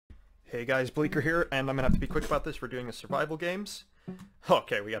Hey guys, Bleaker here, and I'm gonna have to be quick about this. We're doing a survival games.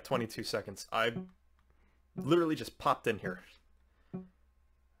 Okay, we got 22 seconds. I literally just popped in here.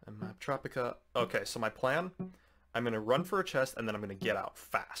 Map Tropica. Okay, so my plan, I'm gonna run for a chest, and then I'm gonna get out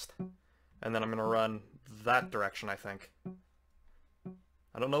fast. And then I'm gonna run that direction, I think.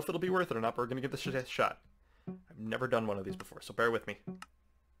 I don't know if it'll be worth it or not, but we're gonna give this a shot. I've never done one of these before, so bear with me.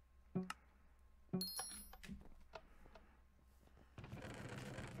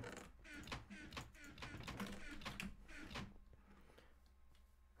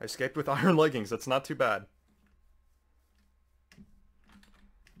 I escaped with iron leggings. That's not too bad.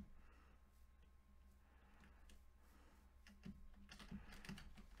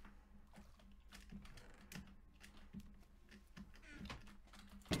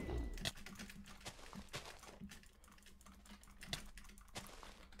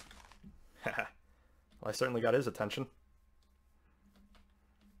 Well, I certainly got his attention.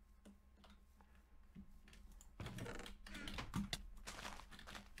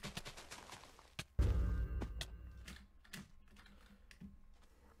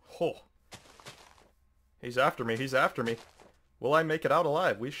 Oh. He's after me, he's after me. Will I make it out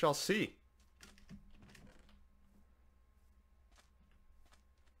alive? We shall see.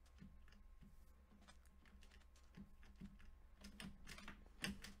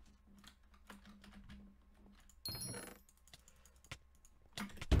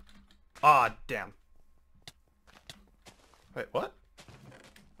 Ah, damn. Wait, what?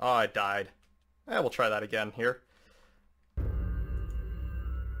 Oh, I died. We'll try that again here.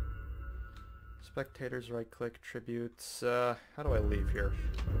 Spectators, right-click, tributes. How do I leave here?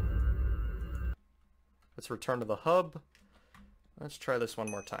 Let's return to the hub. Let's try this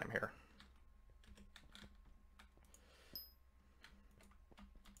one more time here.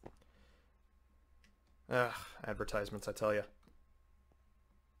 Ugh, advertisements, I tell you.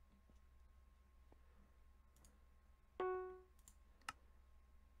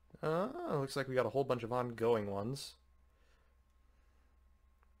 Looks like we got a whole bunch of ongoing ones.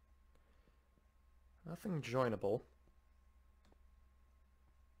 Nothing joinable.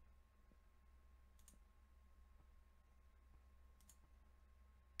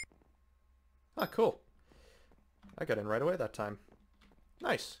 Ah, cool. I got in right away that time.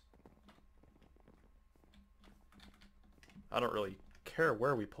 Nice. I don't really care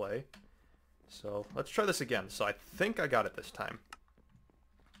where we play. So let's try this again. So I think I got it this time.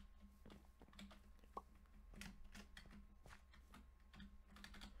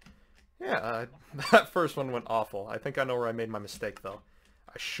 Yeah, that first one went awful. I think I know where I made my mistake, though.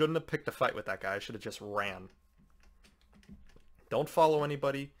 I shouldn't have picked a fight with that guy. I should have just ran. Don't follow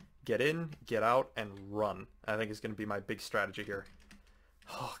anybody. Get in, get out, and run. I think is going to be my big strategy here.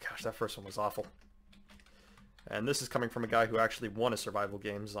 Oh, gosh, that first one was awful. And this is coming from a guy who actually won a survival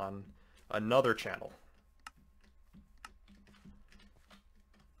games on another channel.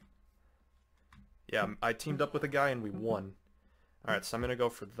 Yeah, I teamed up with a guy and we won. Alright, so I'm going to go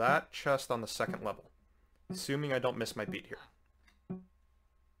for that chest on the second level. Assuming I don't miss my beat here.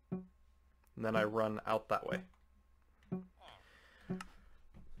 And then I run out that way.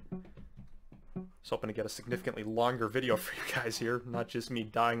 Just hoping to get a significantly longer video for you guys here, not just me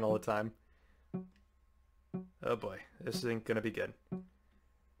dying all the time. Oh boy, this ain't going to be good.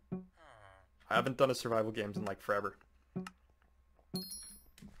 I haven't done a survival games in like forever.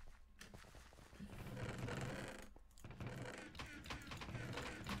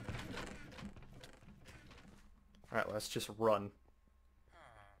 Alright, let's just run.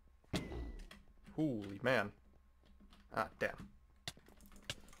 Holy man. Ah, damn.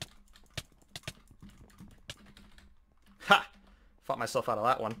 Ha! Fought myself out of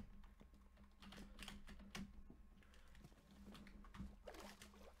that one.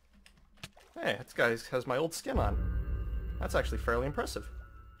 Hey, this guy has my old skin on. That's actually fairly impressive.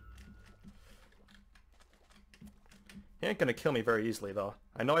 He ain't gonna kill me very easily, though.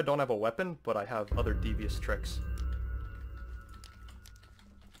 I know I don't have a weapon, but I have other devious tricks.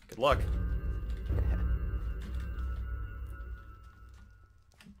 Good luck.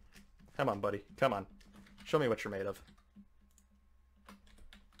 Come on, buddy. Come on. Show me what you're made of.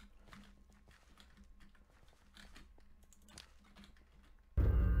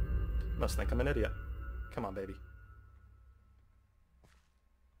 Must think I'm an idiot. Come on, baby.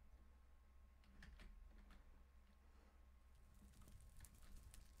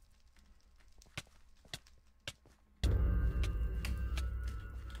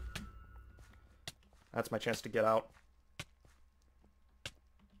 That's my chance to get out.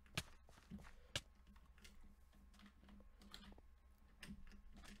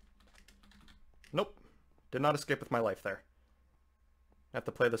 Nope. Did not escape with my life there. I have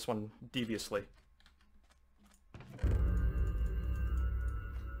to play this one deviously.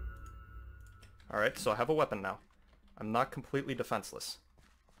 Alright, so I have a weapon now. I'm not completely defenseless.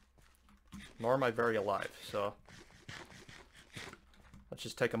 Nor am I very alive, so... let's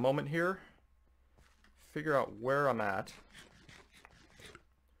just take a moment here. Figure out where I'm at.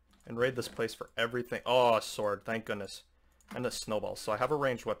 And raid this place for everything. Oh, a sword, thank goodness. And a snowball. So I have a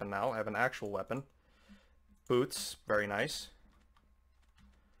ranged weapon now. I have an actual weapon. Boots, very nice.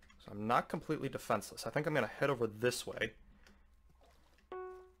 So I'm not completely defenseless. I think I'm going to head over this way.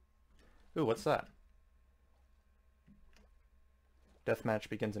 Ooh, what's that? Deathmatch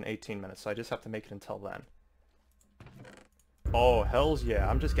begins in 18 minutes, so I just have to make it until then. Oh, hells yeah.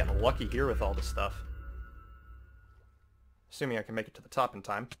 I'm just getting lucky here with all this stuff. Assuming I can make it to the top in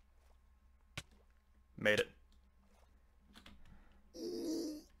time. Made it.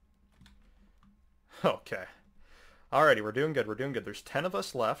 Okay. Alrighty, we're doing good, we're doing good. There's 10 of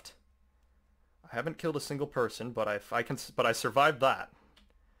us left. I haven't killed a single person, but I survived that.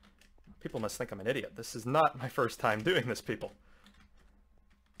 People must think I'm an idiot. This is not my first time doing this, people.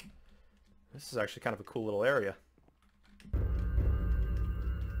 This is actually kind of a cool little area.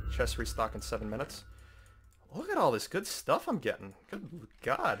 Chest restock in 7 minutes. Look at all this good stuff I'm getting. Good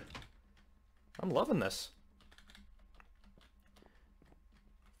God. I'm loving this.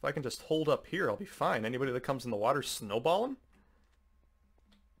 If I can just hold up here, I'll be fine. Anybody that comes in the water, snowball them?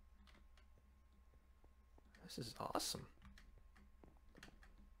 This is awesome.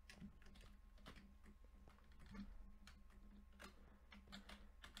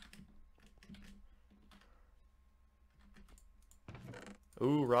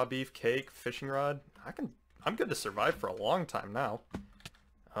 Ooh, raw beef, cake, fishing rod. I'm good to survive for a long time now.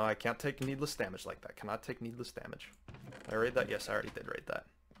 Oh, I can't take needless damage like that. Cannot take needless damage. Did I raid that? Yes, I already did raid that.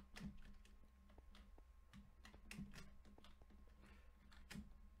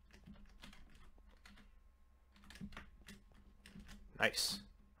 Nice.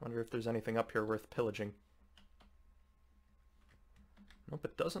 I wonder if there's anything up here worth pillaging. Nope,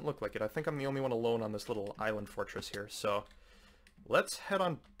 it doesn't look like it. I think I'm the only one alone on this little island fortress here, so... let's head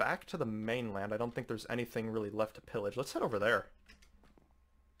on back to the mainland. I don't think there's anything really left to pillage. Let's head over there.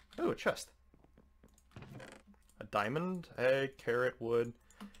 Ooh, a chest. A diamond, egg, carrot, wood.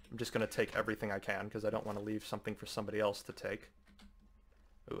 I'm just going to take everything I can because I don't want to leave something for somebody else to take.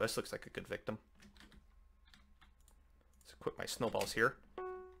 Ooh, this looks like a good victim. Let's equip my snowballs here.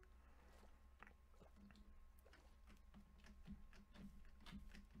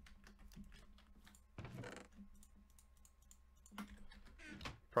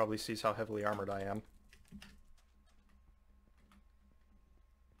 Probably sees how heavily armored I am.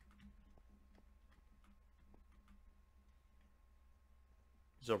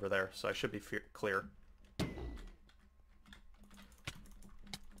 He's over there, so I should be clear.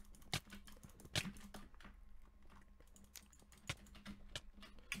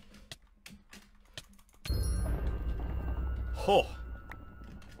 Oh!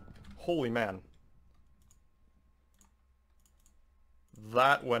 Holy man.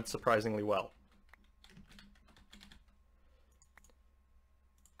 That went surprisingly well.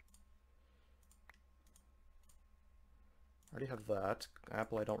 I already have that.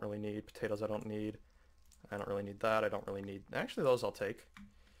 Apple I don't really need. Potatoes I don't need. I don't really need that. I don't really need... actually, those I'll take.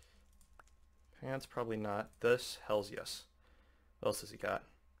 Pants probably not. This, hells yes. What else has he got?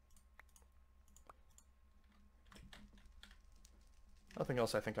 Nothing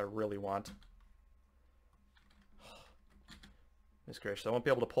else I think I really want. Goodness gracious, I won't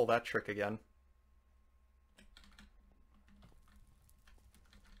be able to pull that trick again.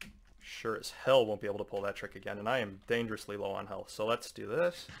 Sure as hell won't be able to pull that trick again, and I am dangerously low on health. So let's do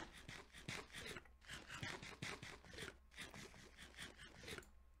this.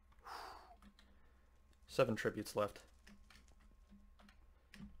 Seven tributes left.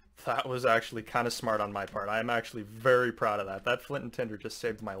 That was actually kind of smart on my part. I am actually very proud of that. That flint and tinder just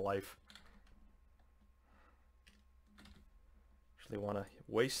saved my life. Actually want to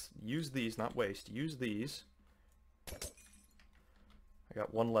use these, not waste, use these. I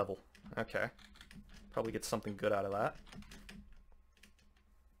got one level. Okay. Probably get something good out of that.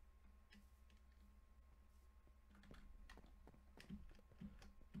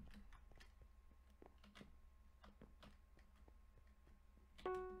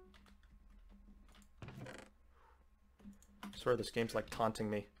 I swear this game's like taunting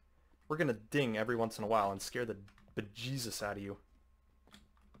me. We're gonna ding every once in a while and scare the bejesus out of you.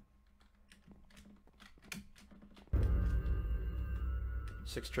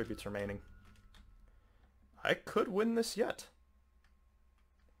 Six tributes remaining. I could win this yet.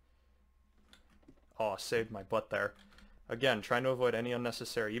 Oh, saved my butt there. Again, trying to avoid any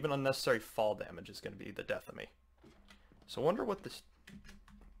unnecessary, even unnecessary fall damage is going to be the death of me. So I wonder what this...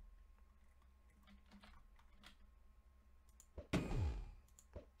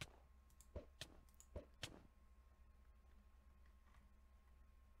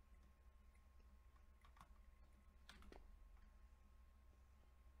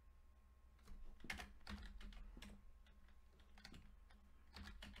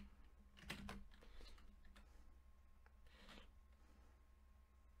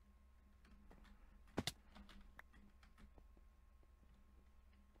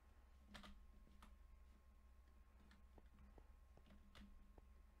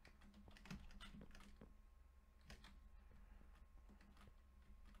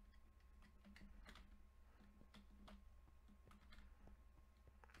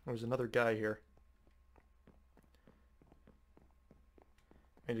 There's another guy here.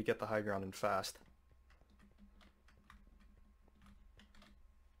 I need to get the high ground and fast.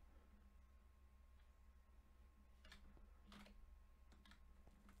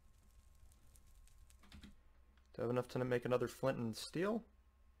 Do I have enough to make another flint and steel?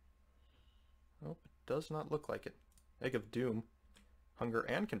 Nope, it does not look like it. Egg of Doom. Hunger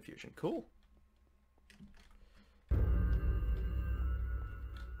and confusion. Cool.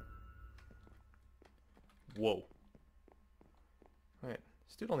 Whoa. Wait,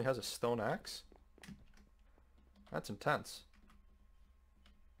 this dude only has a stone axe? That's intense.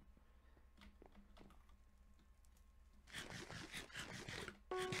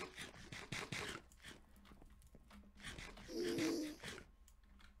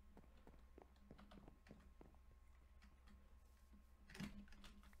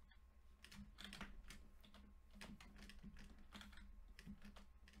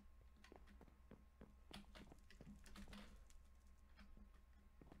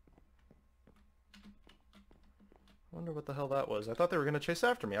 Wonder what the hell that was. I thought they were going to chase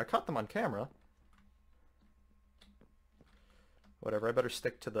after me. I caught them on camera. Whatever, I better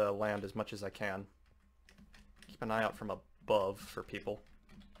stick to the land as much as I can. Keep an eye out from above for people.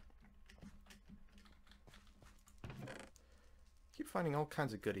 Keep finding all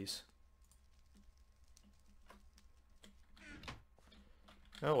kinds of goodies.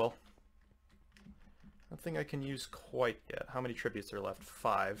 Oh well. Nothing I can use quite yet. How many tributes are left?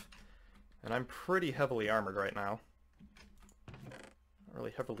 5. And I'm pretty heavily armored right now. Not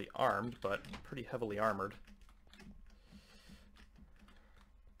really heavily armed, but pretty heavily armored.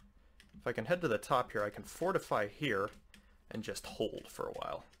 If I can head to the top here, I can fortify here and just hold for a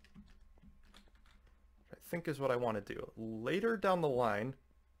while. Which I think is what I want to do. Later down the line,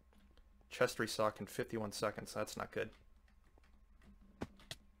 chest restock in 51 seconds. That's not good.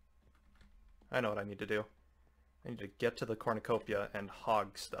 I know what I need to do. I need to get to the cornucopia and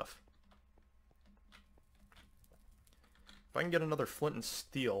hog stuff. If I can get another flint and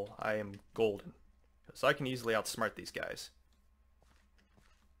steel, I am golden. Because I can easily outsmart these guys.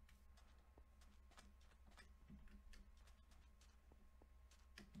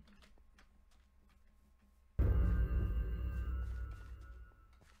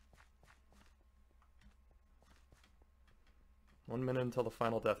 One minute until the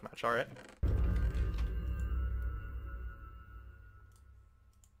final deathmatch. Alright.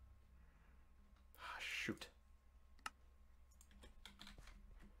 Ah, shoot.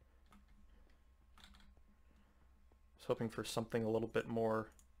 I was hoping for something a little bit more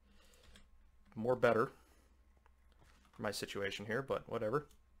better for my situation here, but whatever.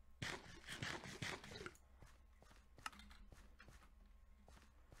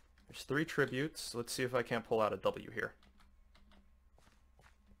 There's 3 tributes. Let's see if I can't pull out a W here.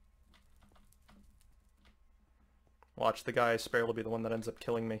 Watch, the guy I spare will be the one that ends up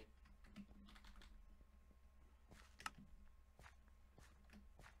killing me.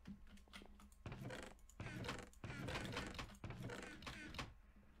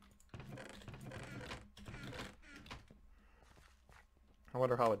 I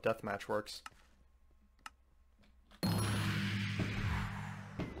wonder how a deathmatch works.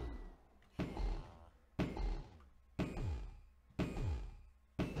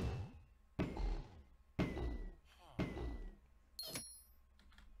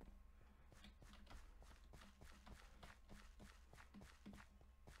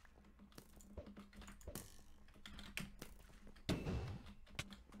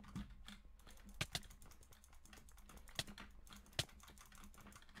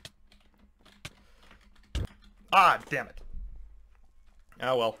 Ah, damn it.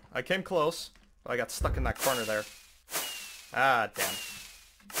 Ah, well. I came close, but I got stuck in that corner there. Ah, damn.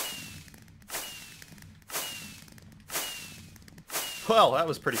 Well, that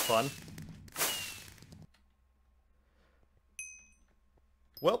was pretty fun.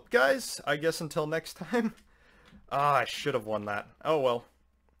 Well, guys, I guess until next time. Ah, I should have won that. Oh well.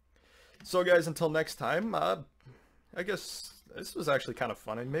 So guys, until next time, I guess this was actually kind of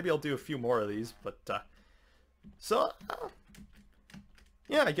fun, and maybe I'll do a few more of these, but,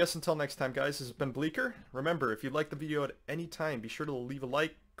 yeah, I guess until next time, guys, this has been Bleaker. Remember, if you like the video at any time, be sure to leave a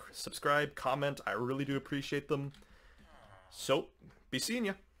like, subscribe, comment. I really do appreciate them. So, be seeing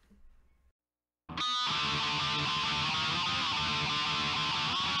ya.